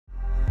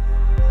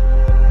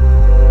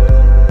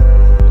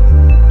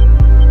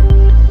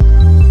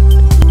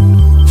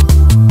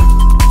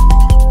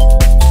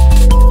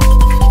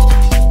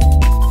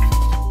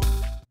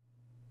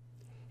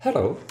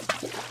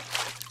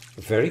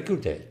very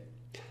good day.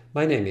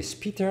 My name is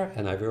Peter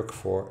and I work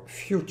for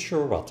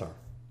FutureWater.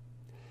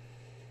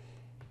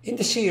 In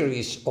the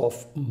series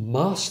of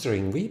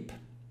Mastering WEAP,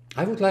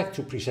 I would like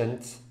to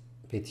present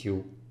with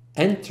you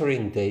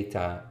entering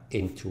data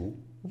into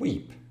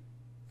WEAP.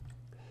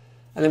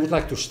 And I would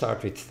like to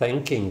start with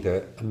thanking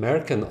the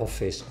American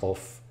office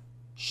of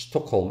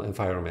Stockholm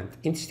Environment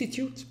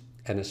Institute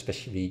and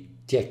especially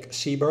Jack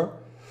Sieber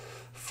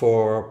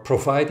for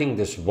providing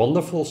this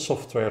wonderful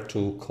software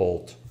tool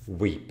called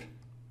WEAP.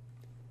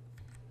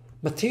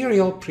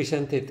 Material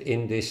presented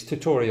in this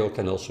tutorial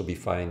can also be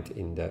found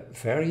in the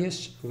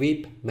various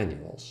WEAP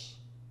manuals.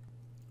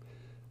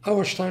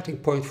 Our starting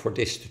point for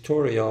this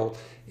tutorial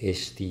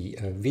is the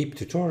WEAP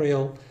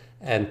tutorial,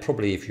 and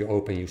probably if you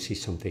open you see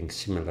something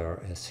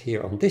similar as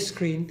here on this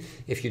screen.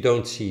 If you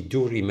don't see,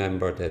 do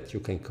remember that you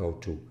can go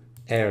to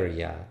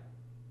Area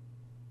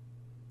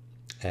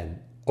and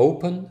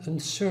open a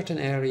certain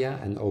area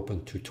and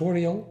open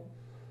Tutorial.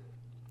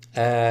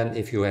 And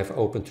if you have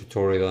open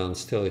Tutorial and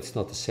still it's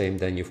not the same,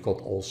 then you've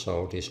got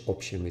also this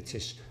option which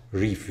is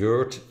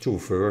Revert to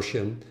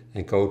Version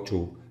and go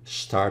to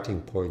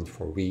Starting Point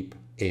for WEAP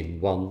in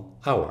 1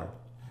 hour.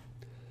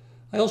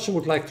 I also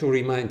would like to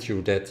remind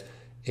you that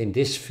in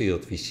this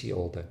field we see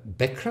all the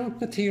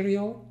background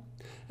material,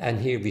 and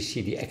here we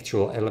see the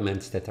actual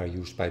elements that are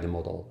used by the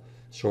model.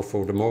 So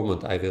for the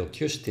moment I will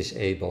just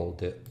disable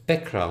the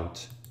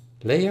background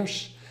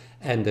layers,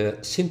 and the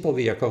simple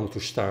we are going to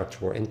start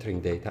for entering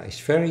data is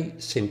very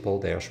simple.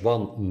 There's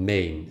one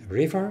main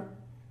river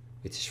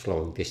which is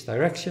flowing this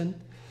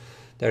direction.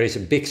 There is a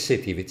big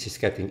city which is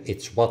getting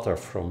its water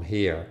from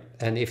here,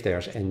 and if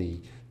there's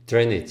any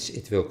drainage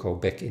it will go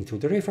back into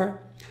the river.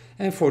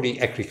 And for the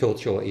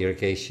agricultural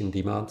irrigation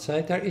demand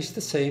side there is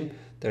the same.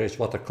 There is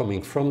water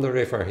coming from the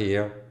river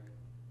here,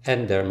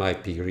 and there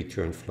might be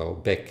return flow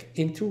back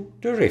into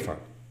the river.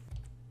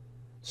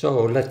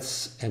 So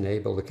let's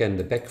enable again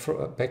the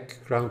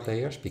background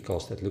layers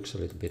because that looks a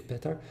little bit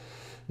better.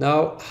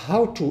 Now,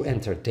 how to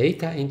enter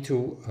data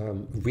into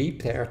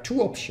WEAP? There are two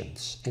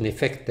options, and in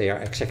fact they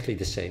are exactly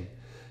the same.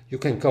 You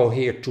can go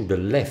here to the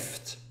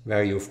left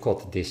where you've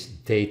got this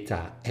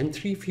data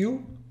entry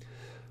view.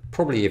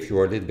 Probably if you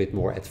are a little bit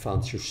more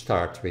advanced you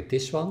start with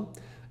this one.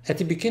 At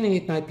the beginning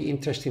it might be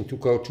interesting to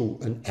go to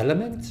an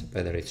element,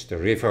 whether it's the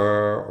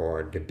river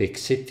or the big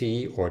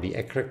city or the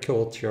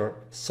agriculture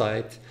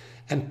side,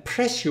 and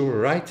press your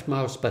right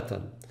mouse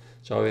button.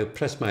 So I will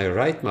press my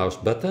right mouse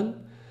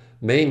button,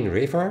 main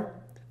river,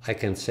 I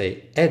can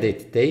say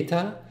edit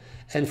data,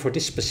 and for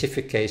this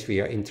specific case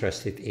we are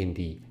interested in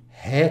the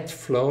head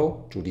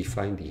flow, to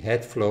define the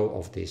head flow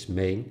of this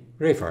main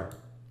river.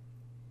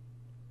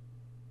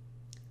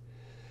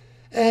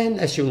 And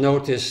as you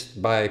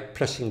noticed, by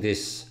pressing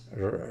this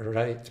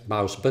right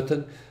mouse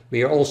button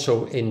we are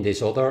also in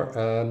this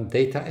other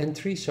data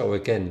entry. So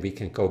again we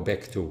can go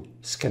back to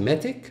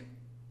schematic.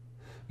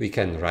 We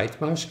can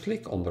right mouse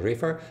click on the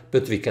river,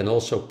 but we can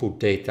also put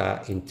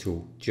data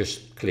into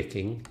just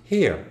clicking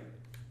here.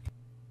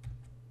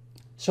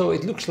 So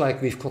it looks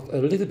like we've got a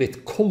little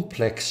bit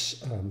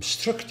complex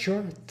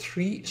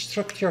tree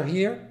structure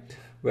here,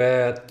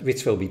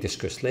 which will be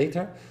discussed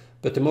later.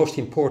 But the most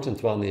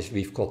important one is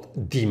we've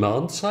got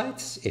demand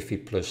sides. If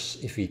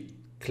we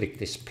click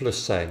this plus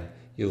sign,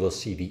 you will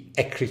see the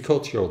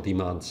agricultural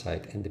demand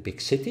side and the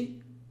big city.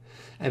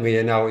 And we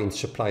are now in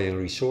supply and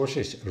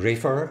resources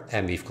river,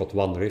 and we've got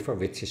one river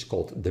which is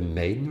called the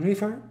main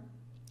river.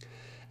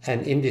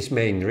 And in this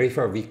main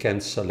river we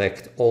can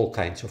select all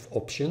kinds of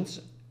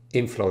options,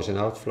 inflows and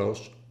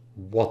outflows,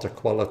 water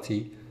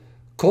quality,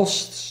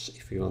 costs,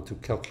 if we want to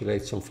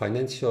calculate some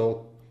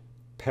financial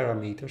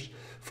parameters.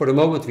 For the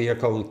moment we are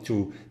going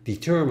to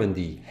determine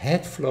the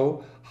head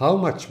flow, how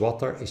much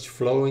water is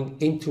flowing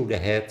into the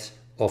head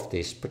of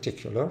this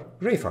particular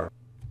river.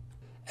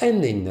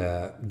 And in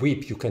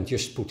WEAP you can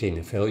just put in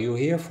a value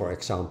here, for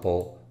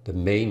example the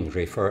main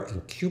river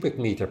in cubic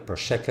meter per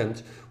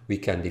second. We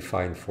can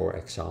define, for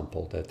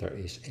example, that there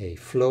is a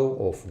flow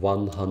of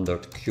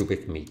 100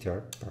 cubic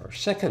meter per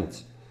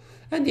second.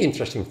 And the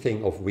interesting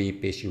thing of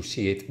WEAP is you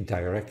see it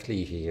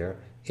directly here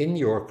in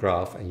your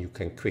graph and you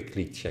can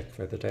quickly check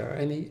whether there are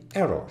any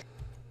errors.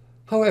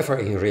 However,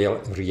 in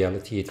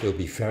reality it will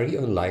be very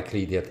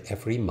unlikely that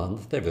every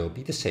month there will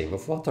be the same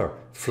of water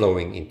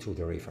flowing into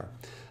the river.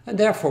 And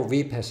therefore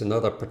WEAP has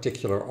another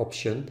particular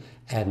option,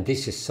 and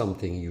this is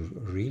something you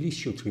really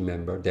should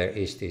remember. There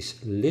is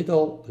this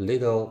little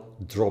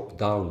drop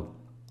down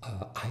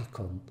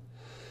icon.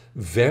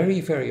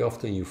 Very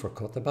often you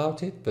forgot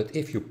about it, but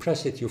if you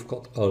press it you've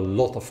got a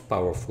lot of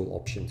powerful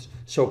options.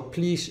 So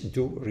please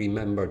do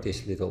remember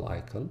this little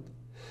icon.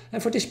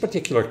 And for this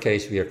particular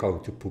case we are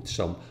going to put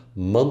some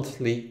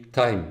monthly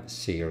time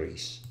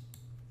series.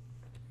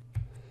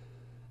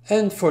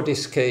 And for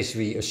this case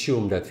we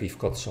assume that we've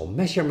got some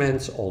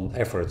measurements on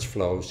average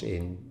flows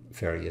in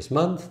various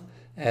months,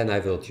 and I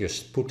will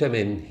just put them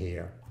in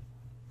here.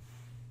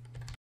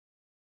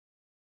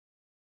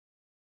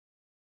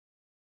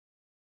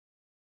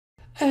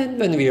 And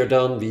when we are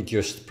done we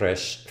just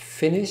press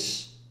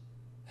finish,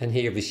 and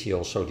here we see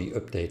also the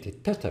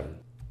updated pattern.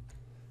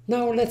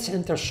 Now let's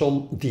enter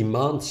some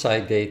demand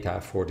side data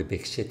for the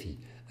big city.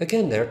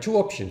 Again, there are two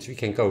options. We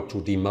can go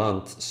to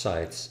demand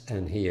sides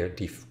and here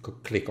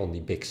click on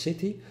the big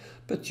city.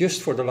 But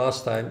just for the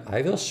last time,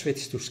 I will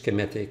switch to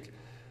schematic,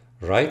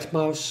 right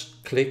mouse,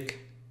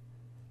 click,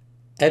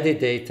 edit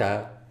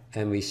data,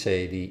 and we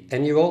say the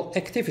annual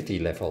activity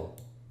level.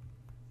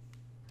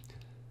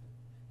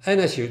 And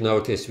as you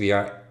notice, we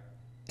are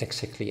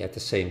exactly at the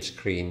same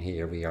screen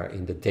here. We are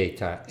in the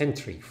data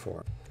entry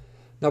form.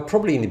 Now,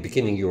 probably in the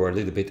beginning, you are a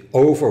little bit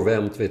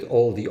overwhelmed with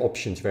all the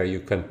options where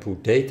you can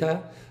put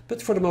data.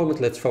 But for the moment,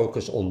 let's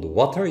focus on the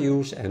water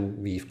use. And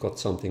we've got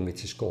something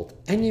which is called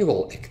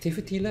annual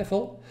activity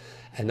level.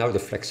 And now the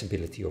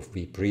flexibility of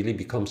WEAP really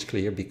becomes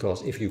clear,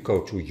 because if you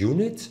go to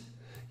unit,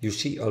 you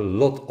see a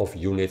lot of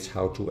units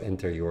how to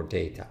enter your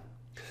data.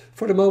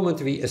 For the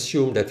moment, we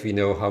assume that we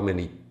know how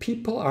many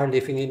people are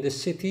living in the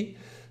city.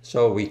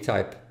 So we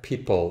type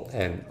people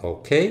and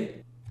OK.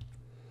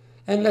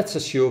 And let's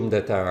assume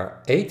that there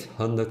are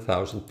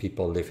 800,000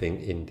 people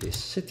living in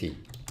this city.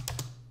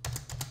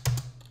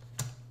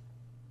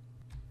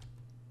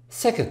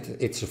 Second,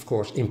 it's of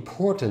course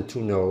important to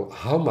know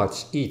how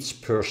much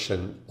each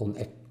person on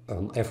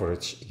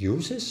average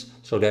uses.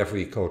 So therefore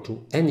we go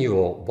to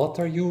annual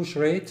water use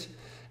rate.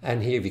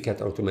 And here we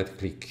get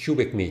automatically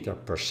cubic meter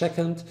per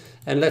second.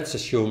 And let's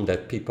assume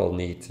that people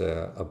need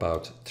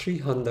about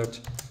 300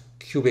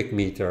 cubic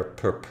meter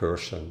per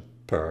person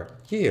per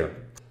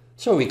year.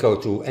 So we go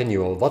to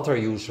annual water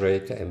use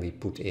rate and we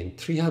put in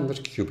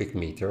 300 cubic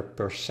meter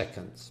per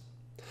second.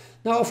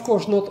 Now, of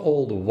course, not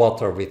all the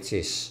water which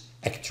is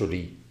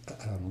actually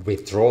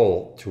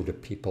withdrawal to the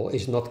people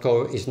is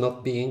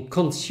not being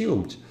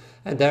consumed.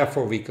 And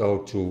therefore we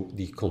go to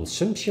the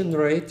consumption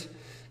rate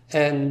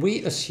and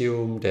we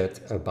assume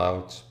that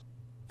about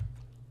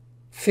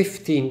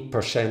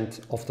 15%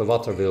 of the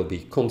water will be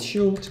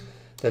consumed.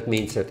 That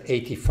means that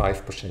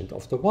 85%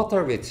 of the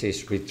water which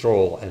is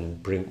withdrawal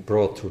and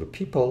brought to the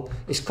people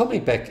is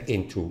coming back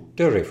into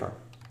the river.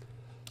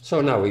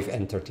 So now we've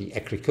entered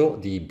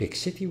the big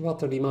city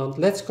water demand.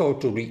 Let's go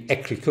to the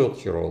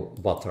agricultural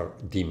water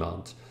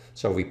demand.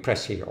 So we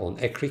press here on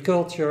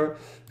agriculture,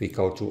 we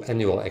go to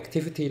annual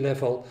activity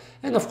level,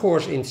 and of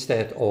course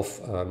instead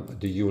of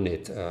the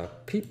unit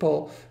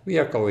people, we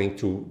are going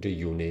to the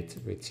unit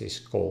which is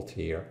called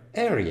here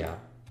area.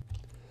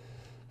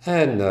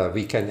 And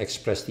we can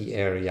express the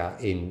area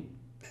in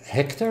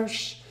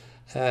hectares,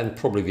 and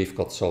probably we've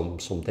got some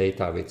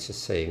data which is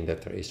saying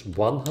that there is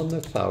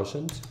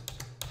 100,000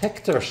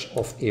 hectares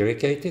of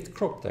irrigated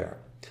crop there.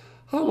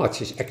 How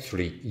much is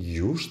actually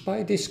used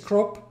by this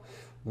crop?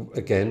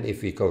 Again,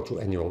 if we go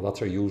to annual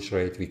water use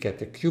rate, we get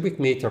the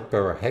cubic meter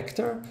per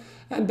hectare,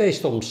 and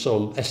based on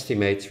some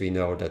estimates we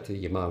know that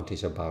the amount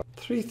is about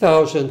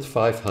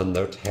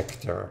 3,500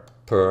 hectare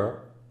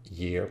per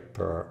year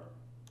per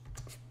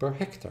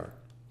hectare.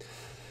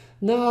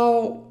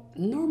 Now,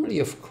 normally,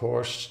 of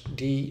course,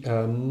 the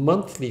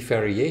monthly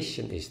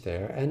variation is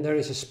there, and there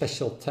is a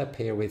special tab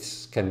here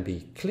which can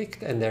be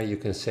clicked, and there you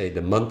can say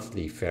the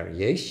monthly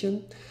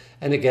variation.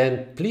 And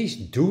again, please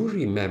do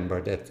remember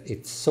that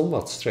it's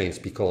somewhat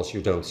strange because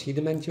you don't see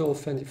the manual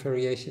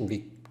variation.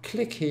 We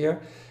click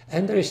here,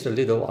 and there is the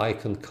little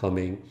icon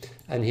coming,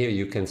 and here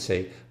you can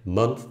say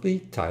monthly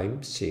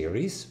time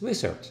series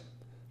wizard.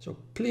 So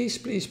please,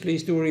 please,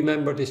 please do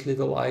remember this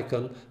little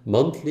icon,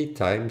 monthly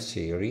time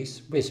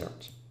series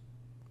wizard.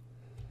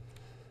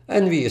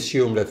 And we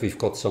assume that we've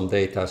got some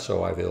data,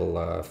 so I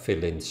will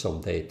fill in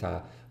some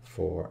data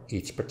for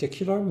each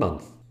particular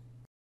month.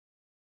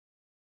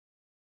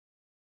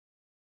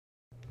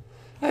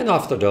 And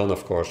after done,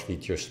 of course, we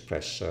just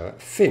press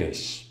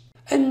finish.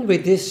 And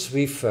with this,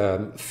 we've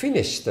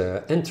finished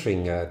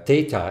entering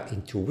data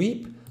into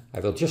WEAP. I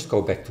will just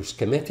go back to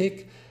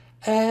schematic.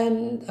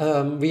 And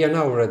we are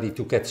now ready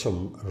to get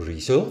some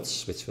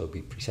results, which will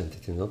be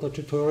presented in another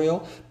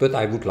tutorial. But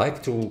I would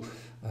like to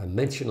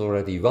mention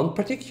already one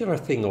particular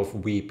thing of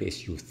WEAP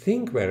is you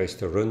think where is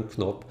the run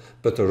knob,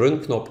 but the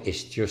run knob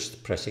is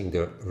just pressing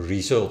the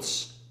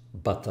results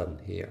button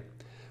here.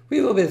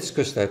 We will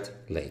discuss that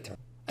later.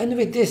 And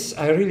with this,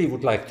 I really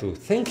would like to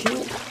thank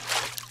you.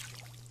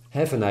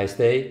 Have a nice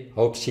day.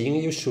 Hope seeing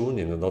you soon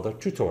in another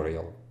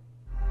tutorial.